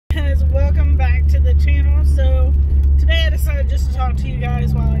Guys, welcome back to the channel. So today I decided just to talk to you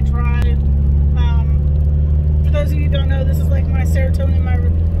guys while I drive. For those of you who don't know, this is like my serotonin, my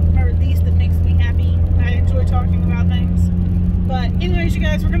release that makes me happy. I enjoy talking about things. But anyways, you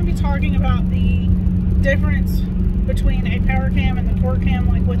guys, we're going to be talking about the difference between a power cam and the torque cam,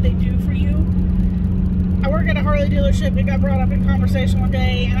 like what they do for you. I work at a Harley dealership. It got brought up in conversation one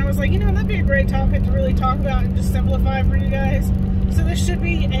day, and I was like, you know, that'd be a great topic to really talk about and just simplify for you guys. So this should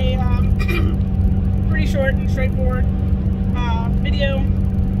be a pretty short and straightforward video.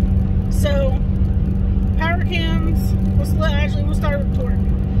 So power cams, we'll start with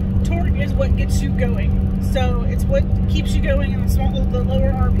torque. Torque is what gets you going. So it's what keeps you going in the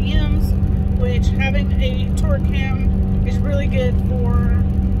lower RPMs, which having a torque cam is really good for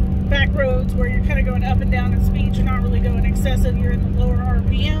back roads where you're kind of going up and down in speed. You're not really going excessive, you're in the lower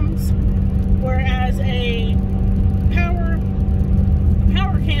RPMs. Whereas a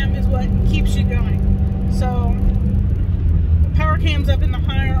power cam is what keeps you going. So power cam's up in the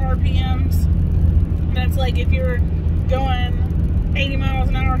higher RPMs. That's like if you're going 80 miles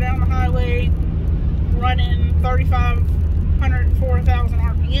an hour down the highway, running 3,500, 4,000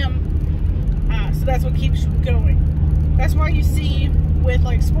 RPM. So that's what keeps you going. That's why you see with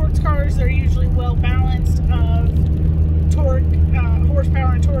like sports cars, they're usually well balanced of torque,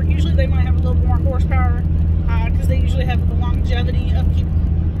 horsepower and torque. Usually they might have a little more horsepower because they usually have the longevity of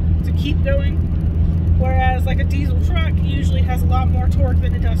to keep going. Whereas like a diesel truck usually has a lot more torque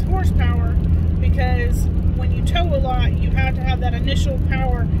than it does horsepower, because when you tow a lot, you have to have that initial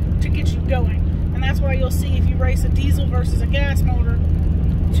power to get you going. And that's why you'll see if you race a diesel versus a gas motor,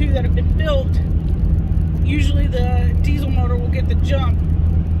 two that have been built, usually the diesel motor will get the jump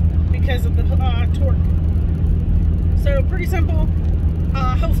because of the torque. So pretty simple.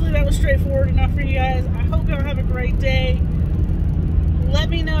 Hopefully that was straightforward enough for you guys. I hope y'all have a great day. Let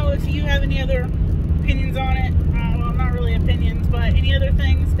me know if you have any other opinions on it. Well, not really opinions, but any other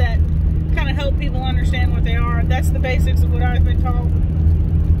things that kind of help people understand what they are. That's the basics of what I've been taught.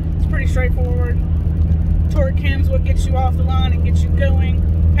 It's pretty straightforward. Torque cams what gets you off the line and gets you going.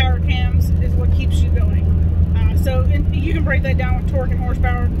 Power cams is what keeps you going. So you can break that down with torque and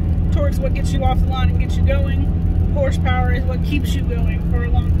horsepower. Torque is what gets you off the line and gets you going. Horsepower is what keeps you going for a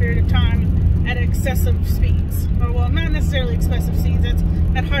long period of time at excessive speeds. Or, well, not necessarily excessive speeds, it's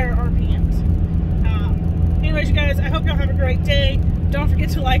at higher RPMs. Anyways, you guys, I hope y'all have a great day. Don't forget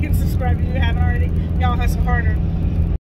to like and subscribe if you haven't already. Y'all hustle harder.